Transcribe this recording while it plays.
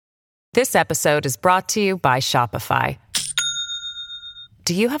This episode is brought to you by Shopify.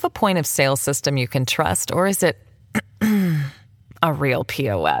 Do you have a point of sale system you can trust, or is it a real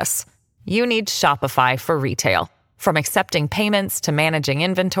POS? You need Shopify for retail. From accepting payments to managing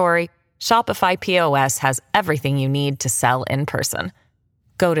inventory, Shopify POS has everything you need to sell in person.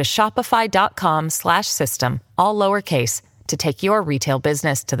 Go to shopify.com/system, all lowercase, to take your retail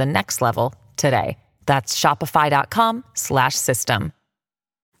business to the next level today. That's shopify.com/system.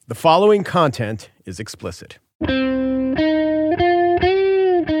 The following content is explicit.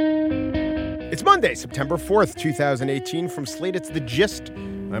 It's Monday, September 4th, 2018. From Slate, it's The Gist.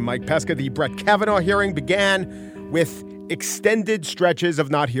 I'm Mike Pesca. The Brett Kavanaugh hearing began with extended stretches of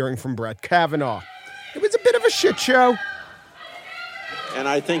not hearing from Brett Kavanaugh. It was a bit of a shit show. And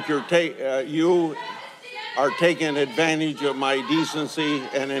I think you are taking advantage of my decency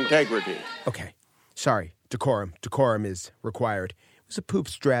and integrity. Okay, sorry. Decorum. Decorum is required. It was a poop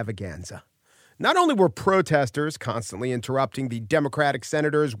extravaganza. Not only were protesters constantly interrupting, the Democratic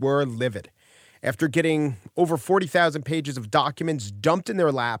senators were livid. After getting over 40,000 pages of documents dumped in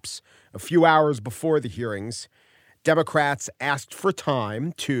their laps a few hours before the hearings, Democrats asked for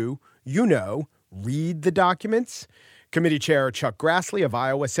time to, read the documents. Committee Chair Chuck Grassley of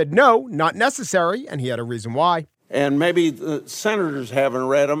Iowa said no, not necessary, and he had a reason why. And maybe the senators haven't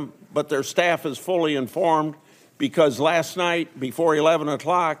read them, but their staff is fully informed because last night before 11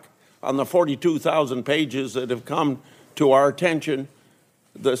 o'clock, on the 42,000 pages that have come to our attention,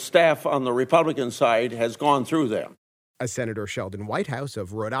 the staff on the Republican side has gone through them. As Senator Sheldon Whitehouse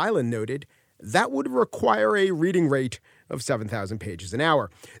of Rhode Island noted, that would require a reading rate of 7,000 pages an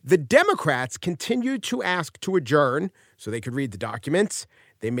hour. The Democrats continued to ask to adjourn so they could read the documents.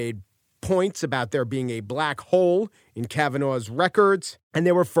 They made points about there being a black hole in Kavanaugh's records, and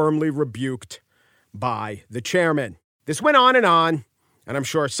they were firmly rebuked by the chairman. This went on, and I'm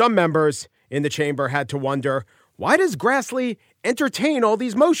sure some members in the chamber had to wonder, why does Grassley entertain all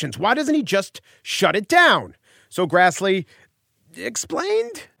these motions? Why doesn't he just shut it down? So Grassley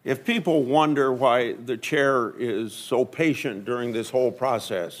explained. If people wonder why the chair is so patient during this whole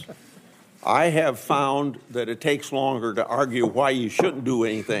process, I have found that it takes longer to argue why you shouldn't do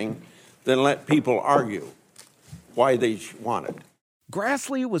anything than let people argue why they want it.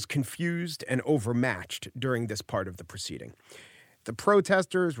 Grassley was confused and overmatched during this part of the proceeding. The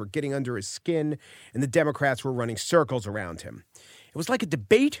protesters were getting under his skin, and the Democrats were running circles around him. It was like a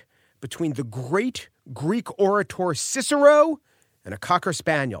debate between the great Greek orator Cicero and a Cocker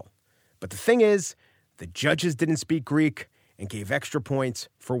Spaniel. But the thing is, the judges didn't speak Greek and gave extra points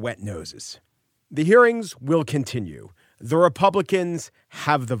for wet noses. The hearings will continue. The Republicans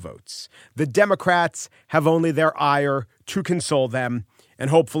have the votes. The Democrats have only their ire to console them, and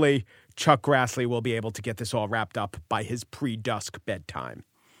hopefully Chuck Grassley will be able to get this all wrapped up by his pre-dusk bedtime.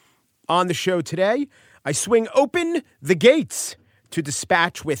 On the show today, I swing open the gates to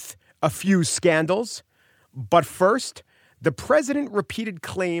dispatch with a few scandals. But first, the president repeated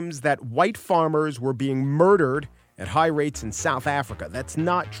claims that white farmers were being murdered at high rates in South Africa. That's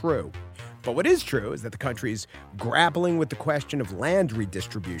not true. But what is true is that the country is grappling with the question of land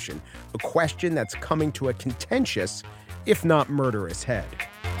redistribution, a question that's coming to a contentious, if not murderous, head.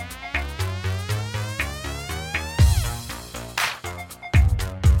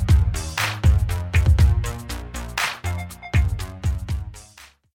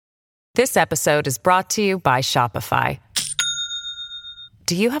 This episode is brought to you by Shopify.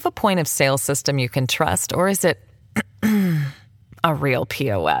 Do you have a point of sale system you can trust, or is it a real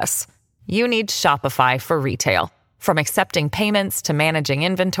POS? You need Shopify for retail. From accepting payments to managing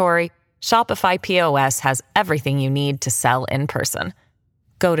inventory, Shopify POS has everything you need to sell in person.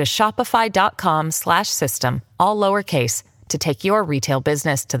 Go to shopify.com/system, all lowercase, to take your retail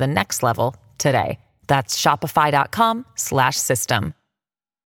business to the next level today. That's shopify.com/system.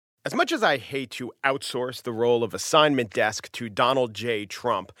 As much as I hate to outsource the role of assignment desk to Donald J.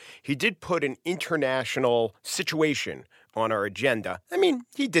 Trump, he did put an international situation on our agenda. I mean,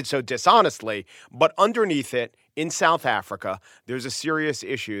 he did so dishonestly, but underneath it, in South Africa, there's a serious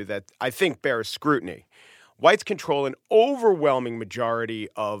issue that I think bears scrutiny. Whites control an overwhelming majority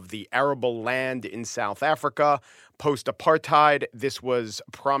of the arable land in South Africa. Post-apartheid, this was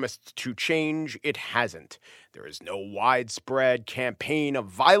promised to change. It hasn't. There is no widespread campaign of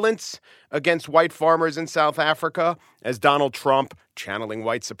violence against white farmers in South Africa, as Donald Trump, channeling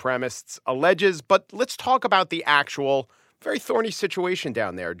white supremacists, alleges. But let's talk about the actual very thorny situation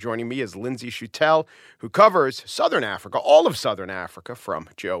down there. Joining me is Lynsey Chutel, who covers Southern Africa, all of Southern Africa, from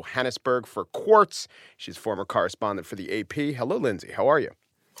Johannesburg for Quartz. She's former correspondent for the AP. Hello, Lynsey. How are you?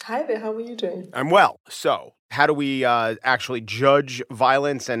 Hi there, how are you doing? I'm well. So, how do we actually judge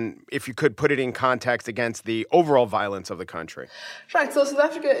violence, and if you could put it in context against the overall violence of the country? Right, so South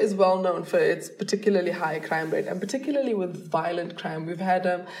Africa is well known for its particularly high crime rate, and particularly with violent crime. We've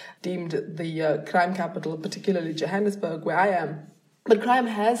had deemed the crime capital, particularly Johannesburg, where I am. But crime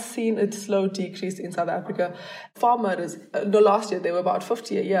has seen a slow decrease in South Africa. Farm murders, last year they were about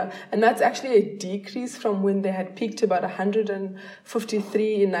 50 a year, and that's actually a decrease from when they had peaked to about 153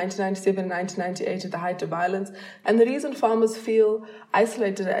 in 1997 and 1998 at the height of violence. And the reason farmers feel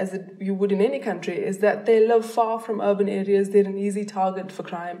isolated, as you would in any country, is that they live far from urban areas. They're an easy target for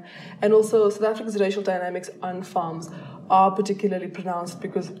crime. And also South Africa's racial dynamics on farms are particularly pronounced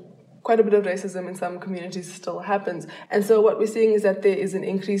because quite a bit of racism in some communities still happens. And so what we're seeing is that there is an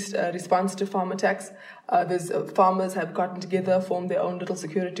increased response to farm attacks. Farmers have gotten together, formed their own little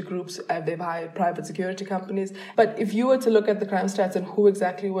security groups, they've hired private security companies. But if you were to look at the crime stats and who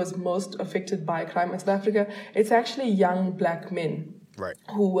exactly was most affected by crime in South Africa, it's actually young black men. Right.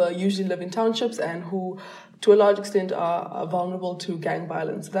 Who usually live in townships and who, to a large extent, are vulnerable to gang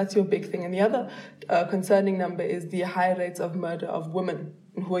violence. That's your big thing. And the other concerning number is the high rates of murder of women,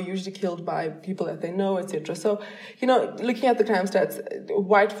 who are usually killed by people that they know, etc. So, looking at the crime stats,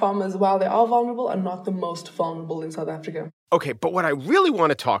 white farmers, while they are vulnerable, are not the most vulnerable in South Africa. Okay, but what I really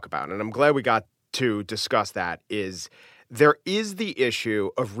want to talk about, and I'm glad we got to discuss that, is there is the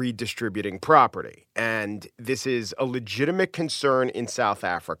issue of redistributing property. And this is a legitimate concern in South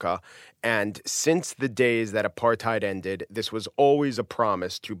Africa. And since the days that apartheid ended, this was always a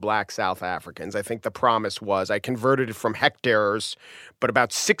promise to black South Africans. I think the promise was, I converted it from hectares, but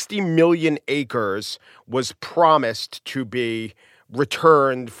about 60 million acres was promised to be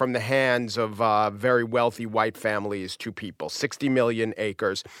returned from the hands of very wealthy white families to people, 60 million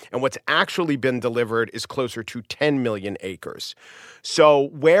acres. And what's actually been delivered is closer to 10 million acres. So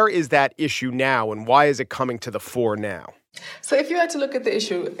where is that issue now, and why is it coming to the fore now? So if you had to look at the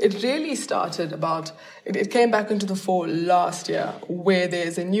issue, it really started it came back into the fore last year, where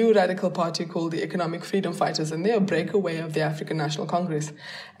there's a new radical party called the Economic Freedom Fighters, and they're a breakaway of the African National Congress.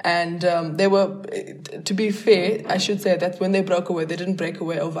 And they were, to be fair, I should say that when they broke away, they didn't break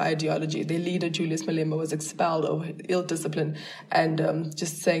away over ideology. Their leader, Julius Malema, was expelled over ill discipline and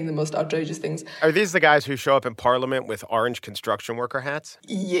just saying the most outrageous things. Are these the guys who show up in Parliament with orange construction worker hats?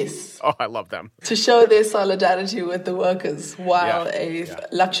 Yes. Oh, I love them. To show their solidarity with the workers while a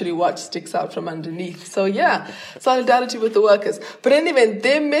luxury watch sticks out from underneath. So solidarity with the workers. But in any event,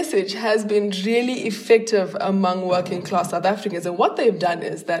 their message has been really effective among working class South Africans. And what they've done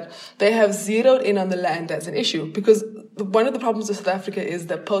is that they have zeroed in on the land as an issue, because one of the problems of South Africa is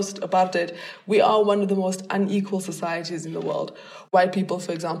that post-apartheid, we are one of the most unequal societies in the world. White people,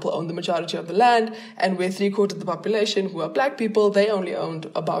 for example, own the majority of the land, and where 3/4 of the population, who are black people, they only owned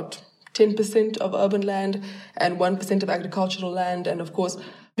about 10% of urban land and 1% of agricultural land. And of course,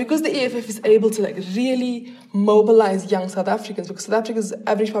 because the EFF is able to really mobilize young South Africans, because South Africa's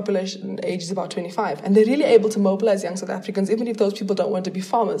average population age is about 25, and they're really able to mobilize young South Africans, even if those people don't want to be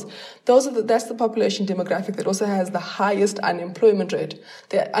farmers. That's the population demographic that also has the highest unemployment rate.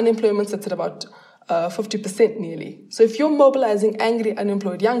 The unemployment sits at about 50% nearly. So if you're mobilizing angry,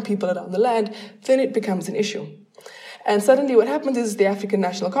 unemployed young people around the land, then it becomes an issue. And suddenly what happens is the African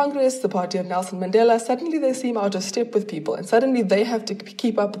National Congress, the party of Nelson Mandela, suddenly they seem out of step with people, and suddenly they have to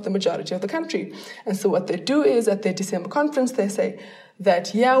keep up with the majority of the country. And so what they do is, at their December conference, they say that,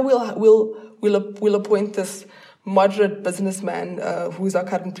 we'll appoint this moderate businessman who is our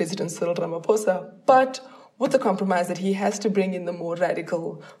current president, Cyril Ramaphosa, but with the compromise that he has to bring in the more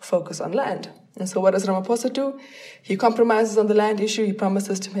radical focus on land. And so what does Ramaphosa do? He compromises on the land issue. He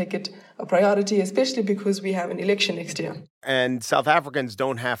promises to make it a priority, especially because we have an election next year. And South Africans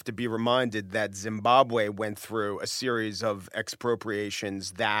don't have to be reminded that Zimbabwe went through a series of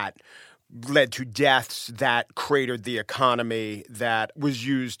expropriations that led to deaths, that cratered the economy, that was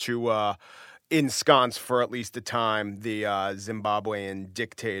used to ensconce for at least a time the Zimbabwean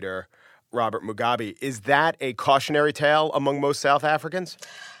dictator, Robert Mugabe. Is that a cautionary tale among most South Africans?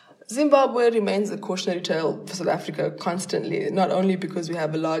 Zimbabwe remains a cautionary tale for South Africa constantly, not only because we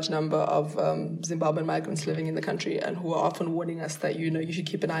have a large number of Zimbabwean migrants living in the country and who are often warning us that, you should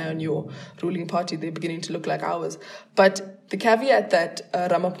keep an eye on your ruling party. They're beginning to look like ours. But the caveat that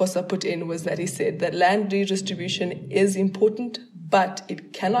Ramaphosa put in was that he said that land redistribution is important, but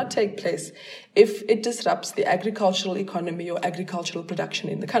it cannot take place if it disrupts the agricultural economy or agricultural production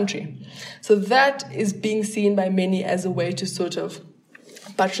in the country. So that is being seen by many as a way to sort of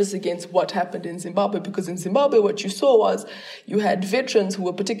buttress against what happened in Zimbabwe, because in Zimbabwe what you saw was you had veterans who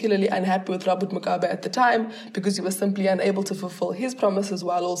were particularly unhappy with Robert Mugabe at the time because he was simply unable to fulfill his promises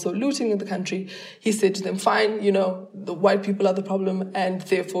while also looting in the country. He said to them, fine, the white people are the problem and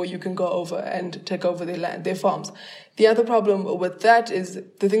therefore you can go over and take over their land, their farms. The other problem with that is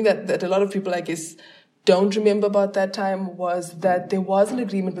the thing that a lot of people, I guess, don't remember about that time was that there was an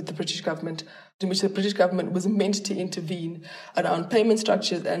agreement with the British government in which the British government was meant to intervene around payment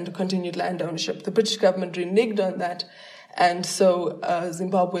structures and continued land ownership. The British government reneged on that, and so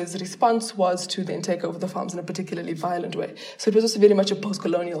Zimbabwe's response was to then take over the farms in a particularly violent way. So it was also very much a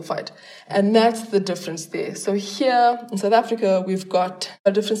post-colonial fight, and that's the difference there. So here in South Africa, we've got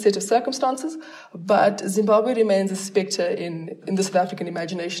a different set of circumstances, but Zimbabwe remains a spectre in the South African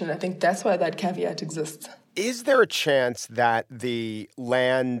imagination, and I think that's why that caveat exists. Is there a chance that the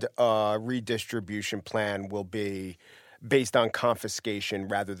land redistribution plan will be based on confiscation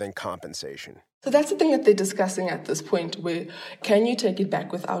rather than compensation? So that's the thing that they're discussing at this point, where can you take it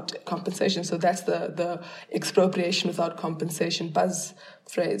back without compensation? So that's the expropriation without compensation buzz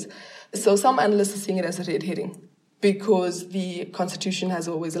phrase. So some analysts are seeing it as a red herring, because the Constitution has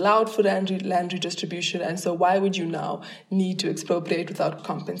always allowed for land redistribution, and so why would you now need to expropriate without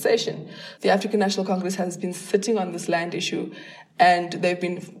compensation? The African National Congress has been sitting on this land issue, and they've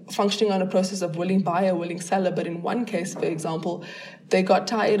been functioning on a process of willing buyer, willing seller, but in one case, for example, they got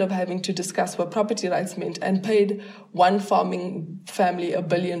tired of having to discuss what property rights meant and paid one farming family R1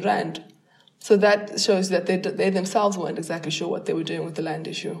 billion. So that shows that they themselves weren't exactly sure what they were doing with the land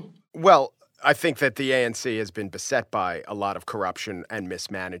issue. Well, I think that the ANC has been beset by a lot of corruption and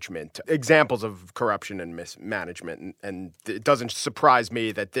mismanagement, examples of corruption and mismanagement, and it doesn't surprise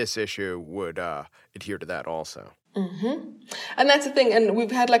me that this issue would adhere to that also. Mm-hmm. And that's the thing, and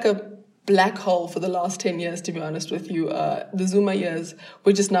we've had like a black hole for the last 10 years, to be honest with you. The Zuma years,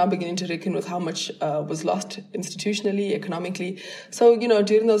 we're just now beginning to reckon with how much was lost institutionally, economically. So,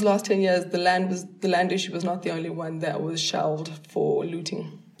 during those last 10 years, the land issue was not the only one that was shelved for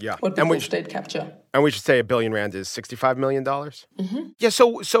looting. Yeah. What we call state capture. And we should say R1 billion is $65 million? Mm-hmm. Yeah,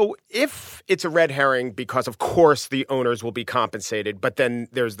 so if it's a red herring because, of course, the owners will be compensated, but then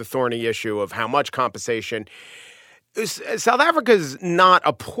there's the thorny issue of how much compensation. South Africa is not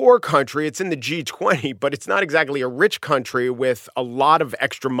a poor country. It's in the G20, but it's not exactly a rich country with a lot of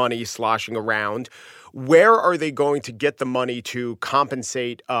extra money sloshing around. Where are they going to get the money to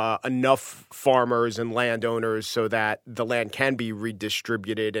compensate enough farmers and landowners so that the land can be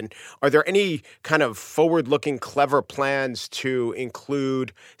redistributed? And are there any kind of forward-looking, clever plans to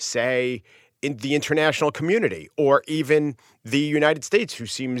include, say, in the international community or even the United States, who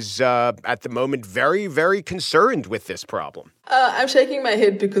seems at the moment very, very concerned with this problem? I'm shaking my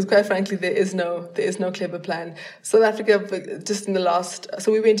head because, quite frankly, there is no clever plan. South Africa, just in the last,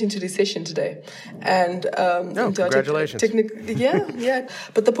 so we went into recession today, and congratulations! Yeah.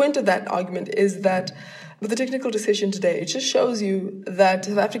 But the point of that argument is that with the technical recession today, it just shows you that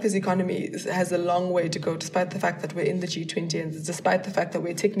South Africa's economy has a long way to go, despite the fact that we're in the G20 and despite the fact that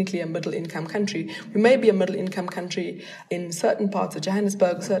we're technically a middle-income country. We may be a middle-income country in certain parts of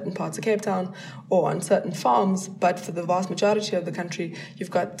Johannesburg, certain parts of Cape Town, or on certain farms, but for the vast majority of the country, you've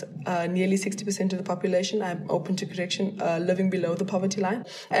got nearly 60% of the population, I'm open to correction, living below the poverty line.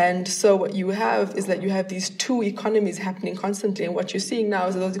 And so what you have is that you have these two economies happening constantly, and what you're seeing now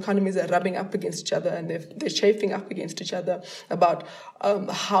is that those economies are rubbing up against each other, and they're chafing up against each other about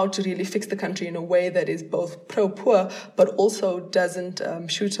how to really fix the country in a way that is both pro-poor but also doesn't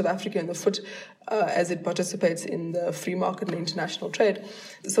shoot South Africa in the foot as it participates in the free market and international trade.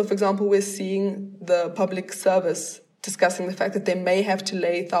 So, for example, we're seeing the public service discussing the fact that they may have to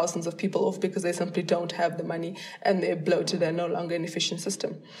lay thousands of people off because they simply don't have the money and they're bloated and no longer an efficient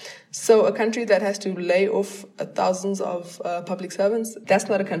system. So a country that has to lay off thousands of public servants, that's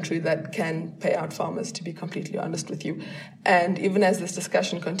not a country that can pay out farmers, to be completely honest with you. And even as this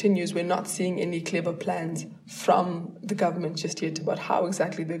discussion continues, we're not seeing any clever plans from the government just yet about how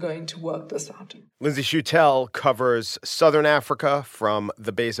exactly they're going to work this out. Lynsey Chutel covers Southern Africa from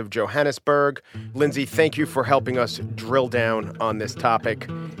the base of Johannesburg. Lynsey, thank you for helping us drill down on this topic.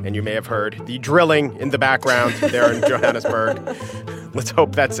 And you may have heard the drilling in the background there in Johannesburg. Let's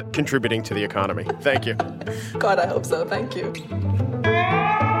hope that's contributing to the economy. Thank you. God, I hope so. Thank you.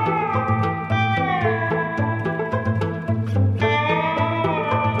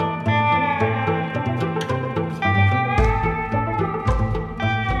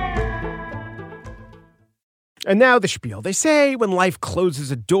 And now the spiel. They say when life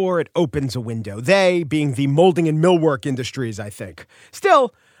closes a door, it opens a window. They being the molding and millwork industries, I think.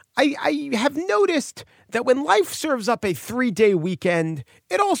 Still, I have noticed that when life serves up a 3-day weekend,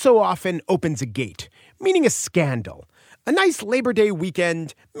 it also often opens a gate, meaning a scandal. A nice Labor Day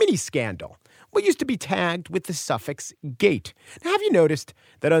weekend mini-scandal. What used to be tagged with the suffix gate. Now, have you noticed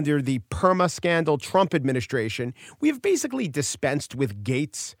that under the perma-scandal Trump administration, we have basically dispensed with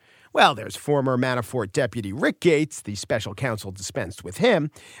gates? Well, there's former Manafort deputy Rick Gates. The special counsel dispensed with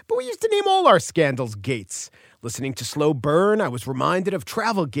him. But we used to name all our scandals Gates. Listening to Slow Burn, I was reminded of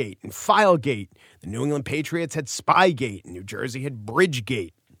Travelgate and Filegate. The New England Patriots had Spygate, and New Jersey had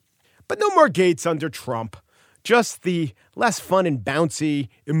Bridgegate. But no more gates under Trump. Just the less fun and bouncy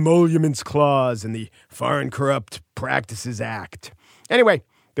Emoluments Clause and the Foreign Corrupt Practices Act. Anyway,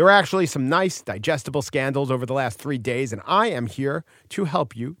 there were actually some nice, digestible scandals over the last 3 days, and I am here to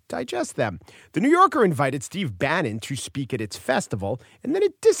help you digest them. The New Yorker invited Steve Bannon to speak at its festival, and then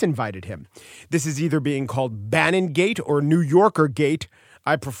it disinvited him. This is either being called Bannon-gate or New Yorker-gate.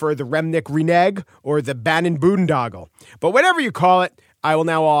 I prefer the Remnick Reneg or the Bannon boondoggle. But whatever you call it, I will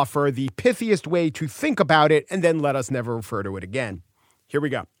now offer the pithiest way to think about it and then let us never refer to it again. Here we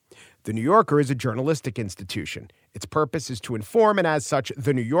go. The New Yorker is a journalistic institution. Its purpose is to inform, and as such,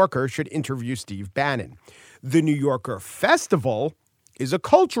 The New Yorker should interview Steve Bannon. The New Yorker Festival is a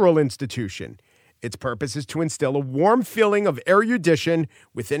cultural institution. Its purpose is to instill a warm feeling of erudition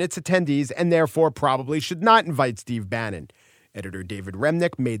within its attendees and therefore probably should not invite Steve Bannon. Editor David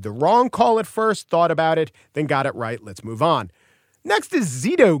Remnick made the wrong call at first, thought about it, then got it right. Let's move on. Next is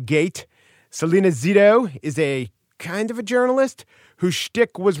Zito-gate. Selena Zito is a kind of a journalist whose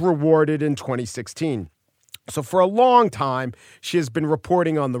shtick was rewarded in 2016. So for a long time, she has been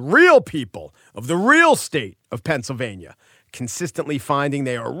reporting on the real people of the real state of Pennsylvania, consistently finding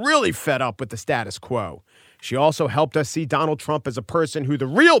they are really fed up with the status quo. She also helped us see Donald Trump as a person who the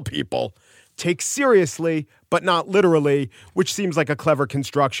real people take seriously, but not literally, which seems like a clever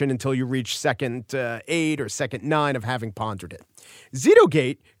construction until you reach second 8 or second 9 of having pondered it.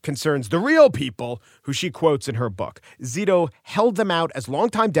 Zito-gate concerns the real people who she quotes in her book. Zito held them out as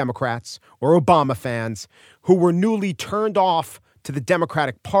longtime Democrats or Obama fans who were newly turned off to the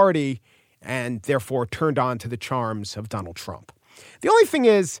Democratic Party and therefore turned on to the charms of Donald Trump. The only thing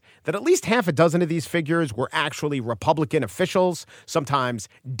is that at least half a dozen of these figures were actually Republican officials, sometimes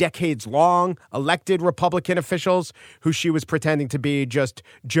decades-long elected Republican officials who she was pretending to be just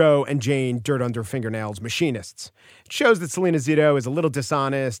Joe and Jane dirt under fingernails machinists. It shows that Selena Zito is a little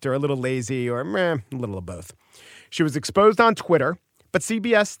dishonest or a little lazy or a little of both. She was exposed on Twitter, but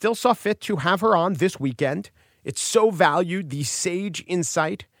CBS still saw fit to have her on this weekend. It so valued the sage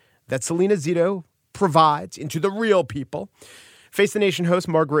insight that Selena Zito provides into the real people. Face the Nation host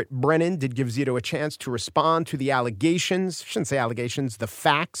Margaret Brennan did give Zito a chance to respond to the allegations, I shouldn't say allegations, the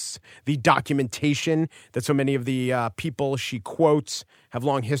facts, the documentation that so many of the people she quotes have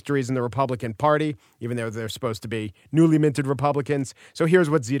long histories in the Republican Party, even though they're supposed to be newly minted Republicans. So here's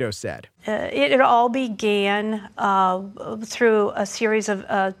what Zito said. It all began through a series of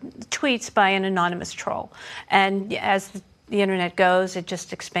tweets by an anonymous troll. And as the internet goes, it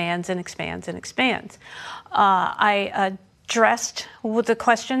just expands and expands and expands. I addressed with the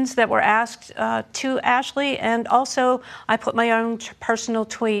questions that were asked to Ashley, and also I put my own personal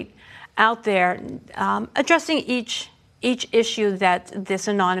tweet out there addressing each issue that this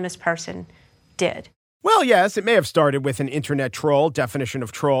anonymous person did. Well, yes, it may have started with an internet troll, definition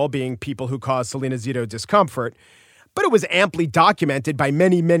of troll being people who cause Selena Zito discomfort, but it was amply documented by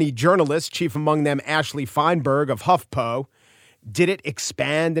many, many journalists, chief among them Ashley Feinberg of HuffPo. Did it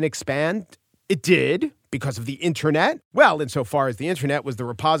expand and expand? It did, because of the internet. Well, insofar as the internet was the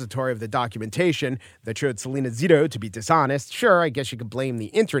repository of the documentation that showed Selena Zito to be dishonest, sure, I guess you could blame the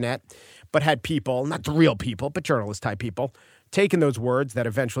internet, but had people, not the real people, but journalist-type people, taken those words that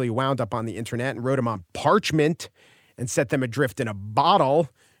eventually wound up on the internet and wrote them on parchment and set them adrift in a bottle,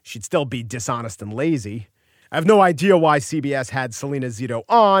 she'd still be dishonest and lazy. I have no idea why CBS had Selena Zito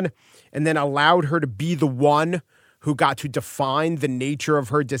on and then allowed her to be the one who got to define the nature of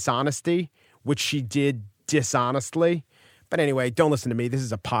her dishonesty, which she did dishonestly. But anyway, don't listen to me. This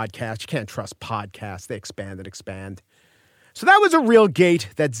is a podcast. You can't trust podcasts. They expand and expand. So that was a real gate,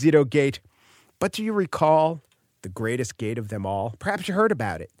 that Zito gate. But do you recall the greatest gate of them all? Perhaps you heard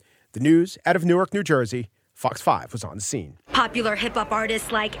about it. The news out of Newark, New Jersey. Fox 5 was on the scene. Popular hip-hop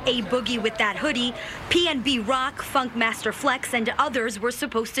artists like A Boogie with That Hoodie, PNB Rock, Funk Master Flex, and others were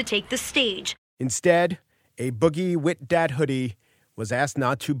supposed to take the stage. Instead, A Boogie with Dat Hoodie was asked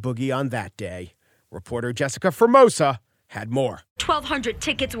not to boogie on that day. Reporter Jessica Formosa had more. 1,200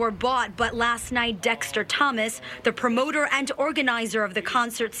 tickets were bought, but last night Dexter Thomas, the promoter and organizer of the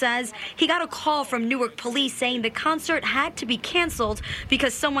concert, says he got a call from Newark police saying the concert had to be canceled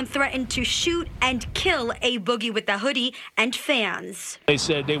because someone threatened to shoot and kill A Boogie with the Hoodie and fans. They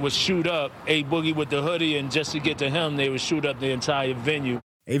said they would shoot up A Boogie with the Hoodie, and just to get to him, they would shoot up the entire venue.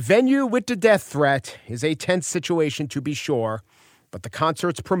 A venue with the death threat is a tense situation, to be sure, but the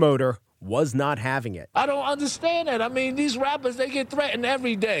concert's promoter was not having it. I don't understand that. I mean, these rappers, they get threatened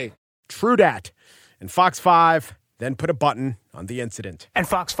every day. True dat. And Fox 5 then put a button on the incident. And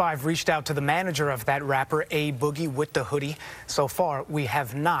Fox 5 reached out to the manager of that rapper, A Boogie with the Hoodie. So far, we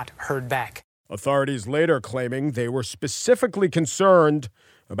have not heard back. Authorities later claiming they were specifically concerned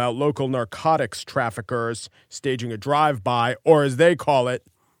about local narcotics traffickers staging a drive-by, or as they call it,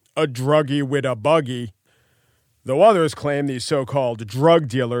 a druggie with a buggy. Though others claim these so-called drug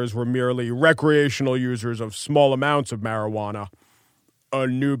dealers were merely recreational users of small amounts of marijuana. A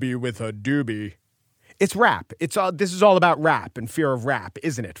newbie with a doobie. It's rap. This is all about rap and fear of rap,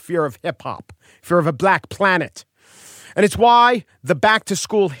 isn't it? Fear of hip-hop. Fear of a black planet. And it's why the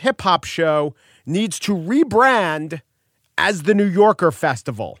back-to-school hip-hop show needs to rebrand as the New Yorker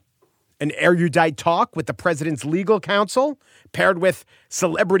Festival. An erudite talk with the president's legal counsel, paired with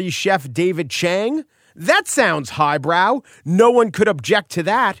celebrity chef David Chang. That sounds highbrow. No one could object to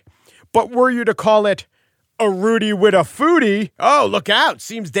that. But were you to call it a Rudy with a foodie, oh, look out,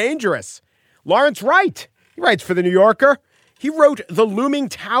 seems dangerous. Lawrence Wright, he writes for The New Yorker. He wrote The Looming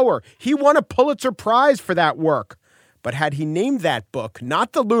Tower. He won a Pulitzer Prize for that work. But had he named that book,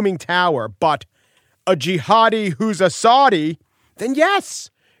 not The Looming Tower, but A Jihadi Who's a Saudi, then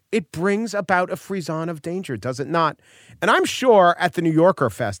yes, it brings about a frisson of danger, does it not? And I'm sure at the New Yorker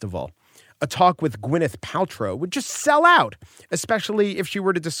Festival, a talk with Gwyneth Paltrow would just sell out, especially if she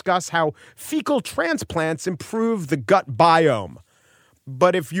were to discuss how fecal transplants improve the gut biome.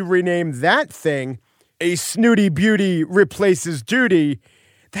 But if you rename that thing, A Snooty Beauty Replaces Duty,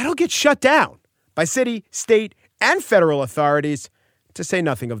 that'll get shut down by city, state, and federal authorities, to say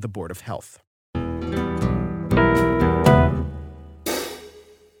nothing of the Board of Health.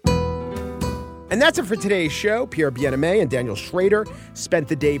 And that's it for today's show. Pierre Bien-Aimé and Daniel Schrader spent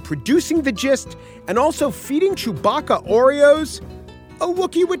the day producing The Gist and also feeding Chewbacca Oreos a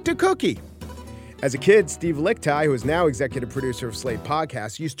Wookiee with the cookie. As a kid, Steve Lickteig, who is now executive producer of Slate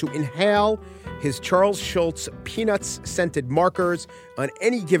Podcasts, used to inhale his Charles Schultz peanuts-scented markers on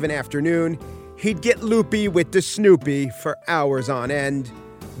any given afternoon. He'd get loopy with the Snoopy for hours on end.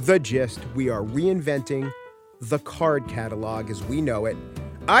 The Gist, we are reinventing the card catalog as we know it.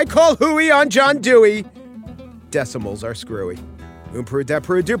 I call hooey on John Dewey. Decimals are screwy. Peru, da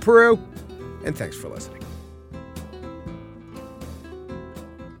Peru, do Peru. And thanks for listening.